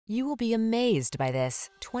You will be amazed by this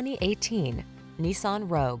 2018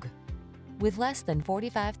 Nissan Rogue. With less than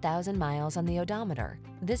 45,000 miles on the odometer,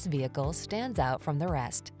 this vehicle stands out from the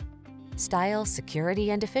rest. Style,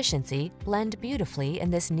 security, and efficiency blend beautifully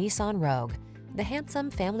in this Nissan Rogue, the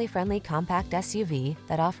handsome, family-friendly compact SUV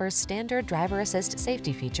that offers standard driver assist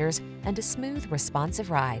safety features and a smooth,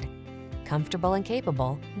 responsive ride. Comfortable and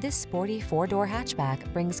capable, this sporty four-door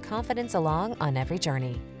hatchback brings confidence along on every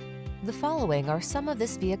journey. The following are some of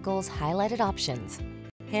this vehicle's highlighted options: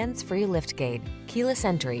 hands-free liftgate, keyless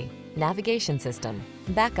entry, navigation system,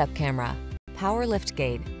 backup camera, power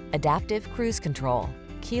liftgate, adaptive cruise control,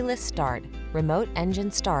 keyless start, remote engine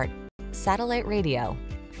start, satellite radio,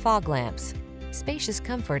 fog lamps. Spacious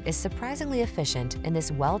comfort is surprisingly efficient in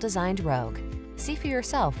this well-designed Rogue. See for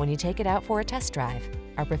yourself when you take it out for a test drive.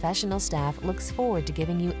 Our professional staff looks forward to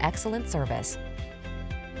giving you excellent service.